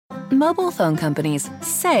Mobile phone companies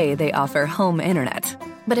say they offer home internet.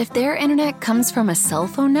 But if their internet comes from a cell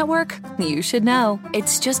phone network, you should know.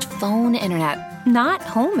 It's just phone internet, not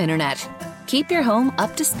home internet. Keep your home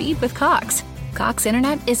up to speed with Cox. Cox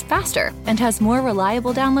internet is faster and has more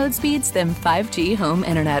reliable download speeds than 5G home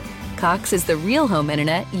internet. Cox is the real home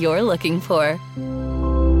internet you're looking for.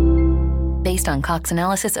 Based on Cox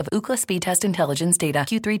analysis of Ookla speed test intelligence data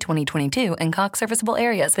Q3 2022 and Cox serviceable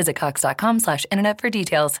areas, visit cox.com/internet for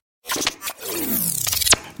details.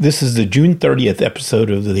 This is the June 30th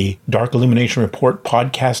episode of the Dark Illumination Report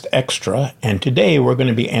Podcast Extra, and today we're going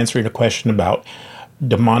to be answering a question about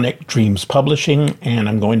Demonic Dreams Publishing, and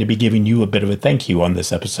I'm going to be giving you a bit of a thank you on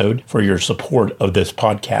this episode for your support of this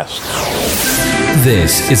podcast.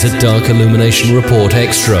 This is a Dark Illumination Report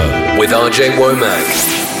Extra with RJ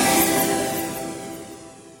Womack.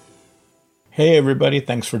 Hey everybody,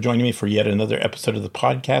 thanks for joining me for yet another episode of the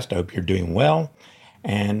podcast. I hope you're doing well.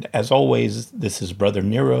 And as always, this is Brother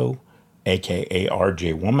Nero, aka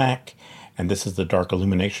RJ Womack, and this is the Dark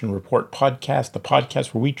Illumination Report podcast, the podcast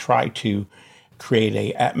where we try to create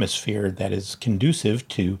an atmosphere that is conducive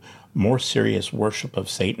to more serious worship of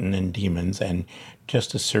Satan and demons and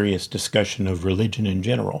just a serious discussion of religion in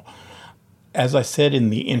general. As I said in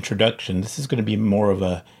the introduction, this is going to be more of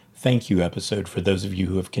a thank you episode for those of you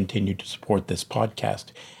who have continued to support this podcast.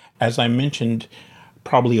 As I mentioned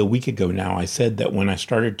probably a week ago now, I said that when I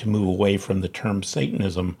started to move away from the term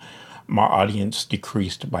Satanism, my audience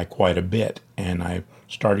decreased by quite a bit, and I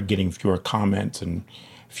started getting fewer comments and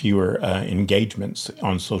fewer engagements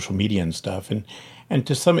on social media and stuff. And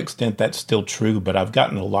to some extent, that's still true, but I've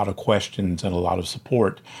gotten a lot of questions and a lot of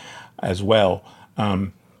support as well.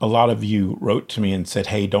 A lot of you wrote to me and said,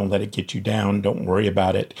 hey, don't let it get you down. Don't worry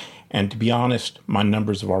about it. And to be honest, my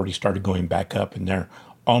numbers have already started going back up, and they're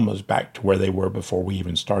almost back to where they were before we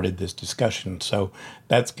even started this discussion. So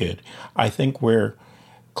that's good. I think we're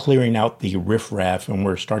clearing out the riffraff and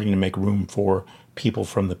we're starting to make room for people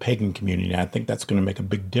from the pagan community. And I think that's going to make a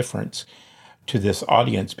big difference to this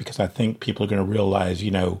audience, because I think people are going to realize,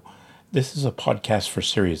 this is a podcast for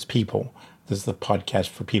serious people. This is a podcast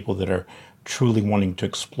for people that are truly wanting to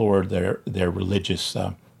explore their religious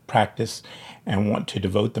practice and want to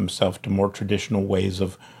devote themselves to more traditional ways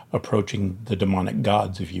of approaching the demonic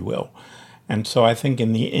gods, if you will. And so I think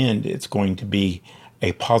in the end, it's going to be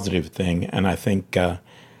a positive thing. And I think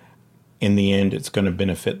in the end, it's going to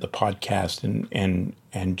benefit the podcast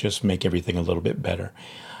and just make everything a little bit better.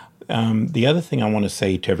 The other thing I want to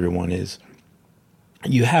say to everyone is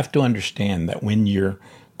you have to understand that when you're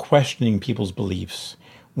questioning people's beliefs,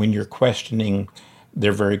 when you're questioning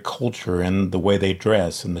their very culture and the way they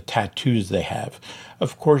dress and the tattoos they have,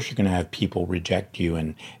 of course you're going to have people reject you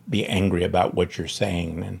and be angry about what you're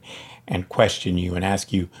saying and question you and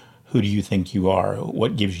ask you, who do you think you are?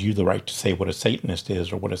 What gives you the right to say what a Satanist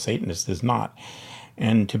is or what a Satanist is not?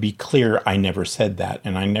 And to be clear, I never said that.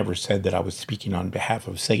 And I never said that I was speaking on behalf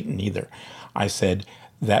of Satan either. I said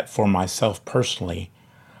that for myself personally,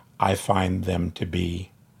 I find them to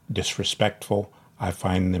be disrespectful. I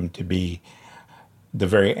find them to be the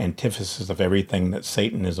very antithesis of everything that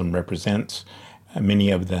Satanism represents, many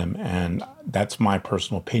of them. And that's my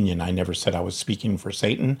personal opinion. I never said I was speaking for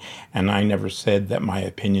Satan, and I never said that my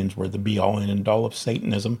opinions were the be-all and end-all of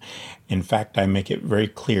Satanism. In fact, I make it very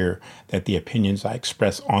clear that the opinions I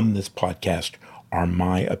express on this podcast are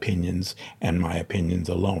my opinions and my opinions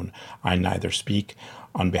alone. I neither speak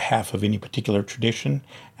on behalf of any particular tradition,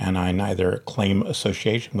 and I neither claim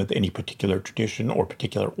association with any particular tradition or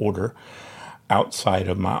particular order outside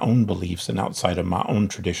of my own beliefs and outside of my own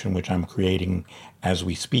tradition, which I'm creating as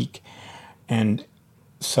we speak. And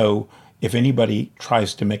so if anybody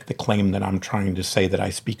tries to make the claim that I'm trying to say that I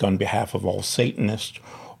speak on behalf of all Satanists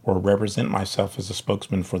or represent myself as a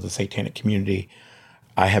spokesman for the satanic community,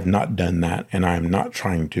 I have not done that, and I am not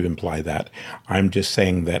trying to imply that. I'm just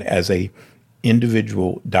saying that as a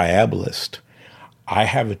individual diabolist, I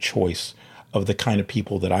have a choice of the kind of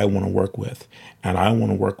people that I want to work with. And I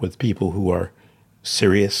want to work with people who are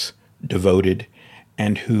serious, devoted,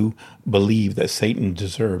 and who believe that Satan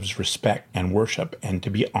deserves respect and worship and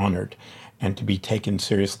to be honored and to be taken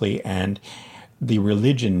seriously. And the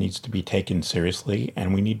religion needs to be taken seriously,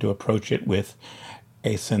 and we need to approach it with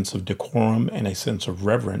a sense of decorum and a sense of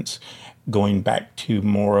reverence, going back to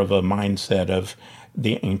more of a mindset of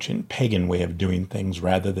the ancient pagan way of doing things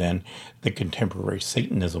rather than the contemporary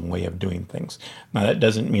Satanism way of doing things. Now, that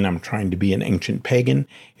doesn't mean I'm trying to be an ancient pagan.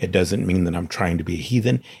 It doesn't mean that I'm trying to be a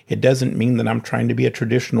heathen. It doesn't mean that I'm trying to be a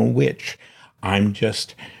traditional witch. I'm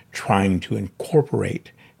just trying to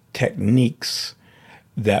incorporate techniques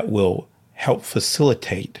that will help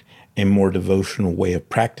facilitate a more devotional way of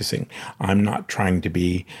practicing. I'm not trying to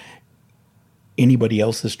be anybody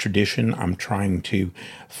else's tradition. I'm trying to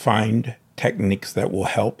find techniques that will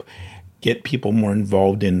help get people more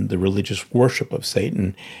involved in the religious worship of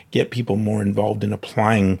Satan, get people more involved in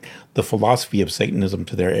applying the philosophy of Satanism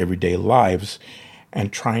to their everyday lives,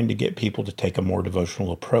 and trying to get people to take a more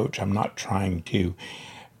devotional approach. I'm not trying to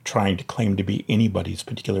claim to be anybody's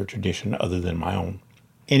particular tradition other than my own.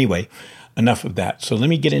 Anyway, enough of that. So let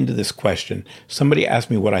me get into this question. Somebody asked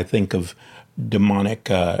me what I think of Demonic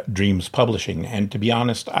Dreams Publishing. And to be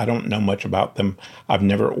honest, I don't know much about them. I've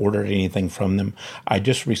never ordered anything from them. I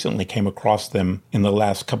just recently came across them in the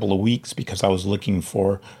last couple of weeks because I was looking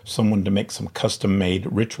for someone to make some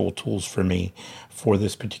custom-made ritual tools for me for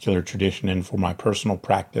this particular tradition and for my personal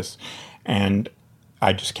practice. And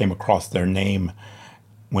I just came across their name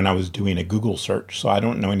when I was doing a Google search, so I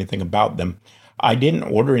don't know anything about them. I didn't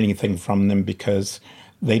order anything from them because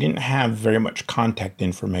they didn't have very much contact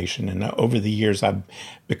information. And over the years, I've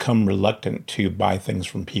become reluctant to buy things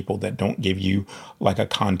from people that don't give you like a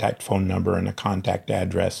contact phone number and a contact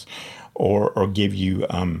address or give you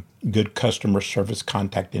good customer service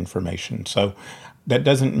contact information. So that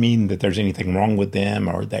doesn't mean that there's anything wrong with them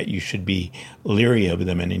or that you should be leery of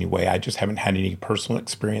them in any way. I just haven't had any personal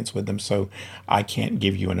experience with them, so I can't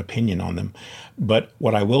give you an opinion on them. But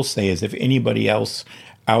what I will say is if anybody else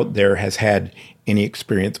out there has had any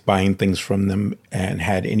experience buying things from them and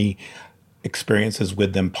had any experiences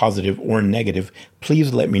with them, positive or negative,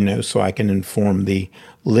 please let me know so I can inform the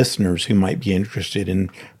listeners who might be interested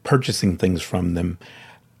in purchasing things from them,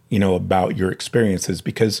 about your experiences.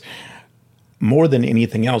 Because more than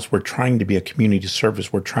anything else, we're trying to be a community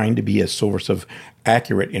service. We're trying to be a source of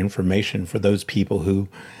accurate information for those people who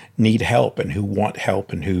need help and who want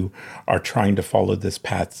help and who are trying to follow this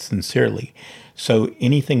path sincerely. So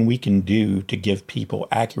anything we can do to give people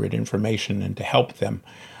accurate information and to help them,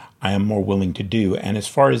 I am more willing to do. And as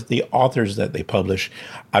far as the authors that they publish,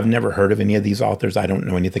 I've never heard of any of these authors. I don't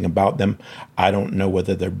know anything about them. I don't know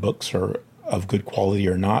whether their books are of good quality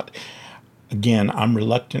or not. Again, I'm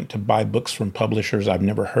reluctant to buy books from publishers I've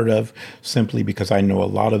never heard of simply because I know a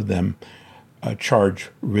lot of them charge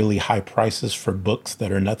really high prices for books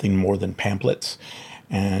that are nothing more than pamphlets.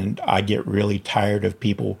 And I get really tired of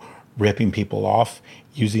people ripping people off,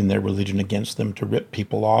 using their religion against them to rip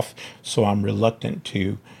people off. So I'm reluctant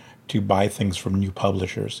to buy things from new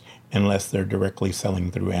publishers unless they're directly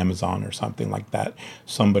selling through Amazon or something like that.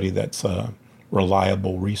 Somebody that's a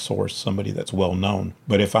reliable resource, somebody that's well known.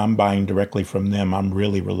 But if I'm buying directly from them, I'm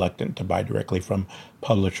really reluctant to buy directly from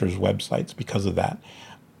publishers' websites because of that.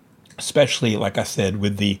 Especially, like I said,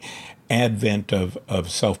 with the advent of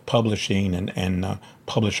self-publishing and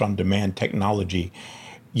publish-on-demand technology,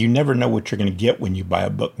 you never know what you're going to get when you buy a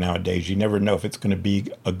book nowadays. You never know if it's going to be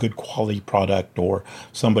a good quality product or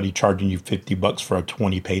somebody charging you $50 for a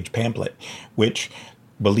 20-page pamphlet, which,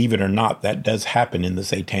 believe it or not, that does happen in the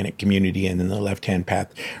satanic community and in the left-hand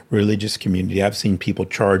path religious community. I've seen people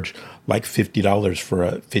charge like $50 for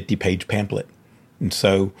a 50-page pamphlet. And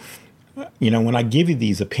so, when I give you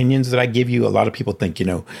these opinions that I give you, a lot of people think,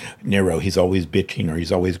 Nero, he's always bitching or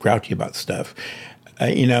he's always grouchy about stuff.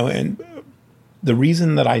 And the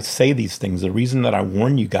reason that I say these things, the reason that I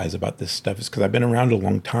warn you guys about this stuff is because I've been around a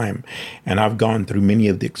long time and I've gone through many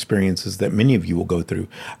of the experiences that many of you will go through.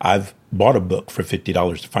 I've bought a book for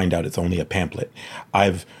 $50 to find out it's only a pamphlet.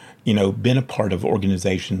 I've, been a part of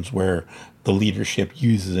organizations where the leadership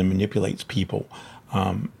uses and manipulates people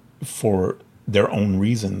for their own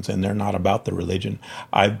reasons and they're not about the religion.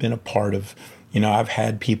 I've been a part of, I've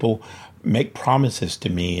had people make promises to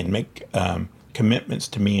me and make commitments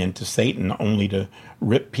to me and to Satan only to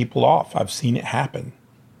rip people off. I've seen it happen.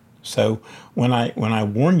 So when I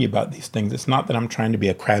warn you about these things, it's not that I'm trying to be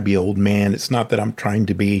a crabby old man. It's not that I'm trying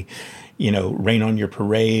to be, rain on your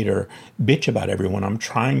parade or bitch about everyone. I'm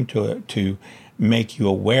trying to make you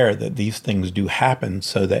aware that these things do happen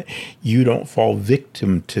so that you don't fall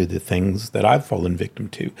victim to the things that I've fallen victim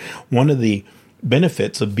to. One of the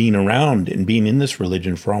benefits of being around and being in this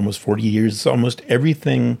religion for almost 40 years is almost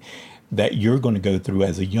everything that you're going to go through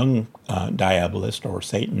as a young diabolist or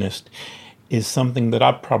Satanist is something that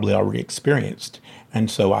I've probably already experienced. And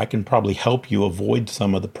so I can probably help you avoid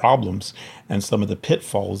some of the problems and some of the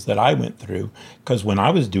pitfalls that I went through. Because when I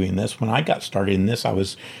was doing this, when I got started in this, I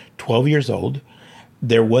was 12 years old.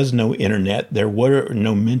 There was no internet. There were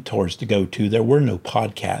no mentors to go to. There were no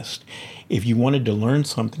podcasts. if you wanted to learn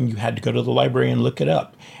something, you had to go to the library and look it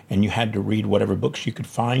up, and you had to read whatever books you could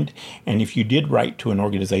find. And if you did write to an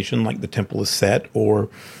organization like the Temple of Set or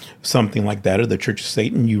something like that, or the Church of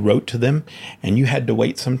Satan, you wrote to them, and you had to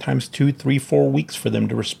wait sometimes 2, 3, 4 weeks for them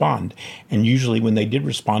to respond. And usually when they did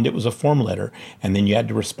respond, it was a form letter, and then you had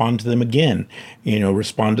to respond to them again,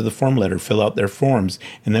 respond to the form letter, fill out their forms,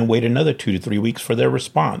 and then wait another 2 to 3 weeks for their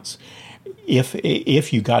response.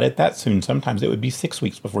 If you got it that soon, sometimes it would be 6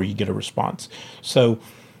 weeks before you get a response. So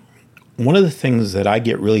one of the things that I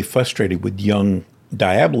get really frustrated with young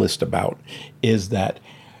diabolists about is that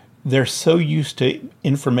they're so used to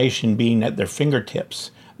information being at their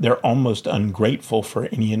fingertips, they're almost ungrateful for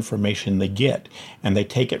any information they get, and they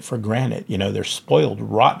take it for granted. They're spoiled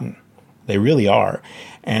rotten. They really are.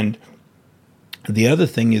 And the other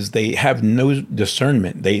thing is they have no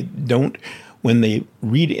discernment. They don't, when they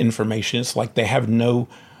read information, it's like they have no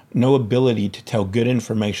ability to tell good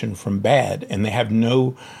information from bad, and they have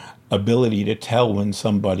no ability to tell when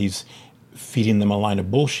somebody's feeding them a line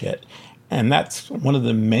of bullshit. And that's one of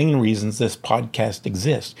the main reasons this podcast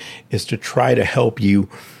exists, is to try to help you,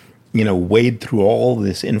 wade through all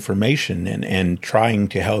this information and trying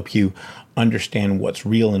to help you understand what's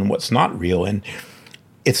real and what's not real. And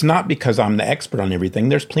it's not because I'm the expert on everything.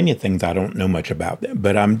 There's plenty of things I don't know much about.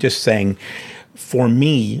 But I'm just saying, for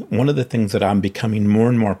me, one of the things that I'm becoming more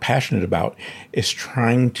and more passionate about is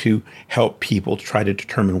trying to help people try to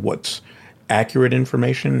determine what's accurate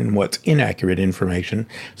information and what's inaccurate information,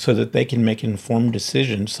 so that they can make informed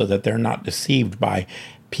decisions, so that they're not deceived by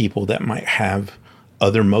people that might have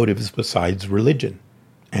other motives besides religion.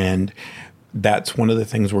 And that's one of the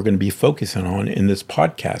things we're going to be focusing on in this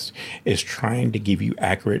podcast, is trying to give you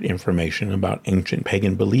accurate information about ancient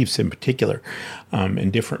pagan beliefs in particular,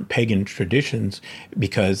 and different pagan traditions,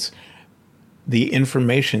 because the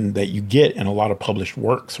information that you get in a lot of published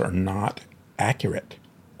works are not accurate.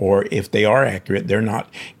 Or if they are accurate, they're not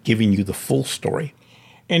giving you the full story.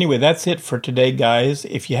 Anyway, that's it for today, guys.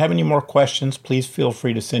 If you have any more questions, please feel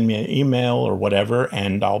free to send me an email or whatever,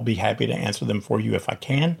 and I'll be happy to answer them for you if I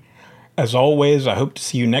can. As always, I hope to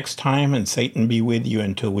see you next time, and Satan be with you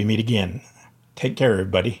until we meet again. Take care,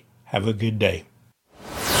 everybody. Have a good day.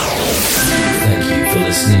 Thank you for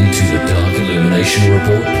listening to the Dark Illumination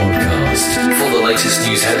Report podcast. For the latest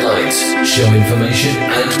news headlines, show information,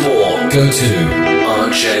 and more, go to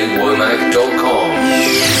rjwomack.com.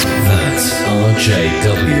 That's rjwomack.com.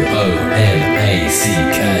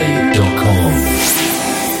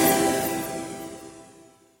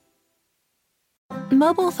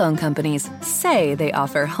 Mobile phone companies say they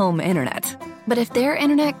offer home internet. But if their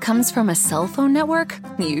internet comes from a cell phone network,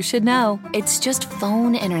 you should know. It's just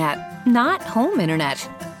phone internet, not home internet.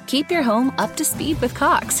 Keep your home up to speed with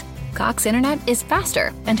Cox. Cox internet is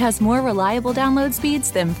faster and has more reliable download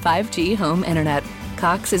speeds than 5G home internet.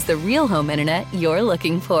 Cox is the real home internet you're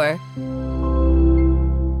looking for.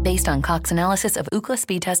 Based on Cox analysis of Ookla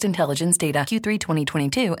speed test intelligence data Q3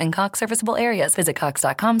 2022 and Cox serviceable areas, visit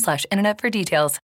cox.com/internet for details.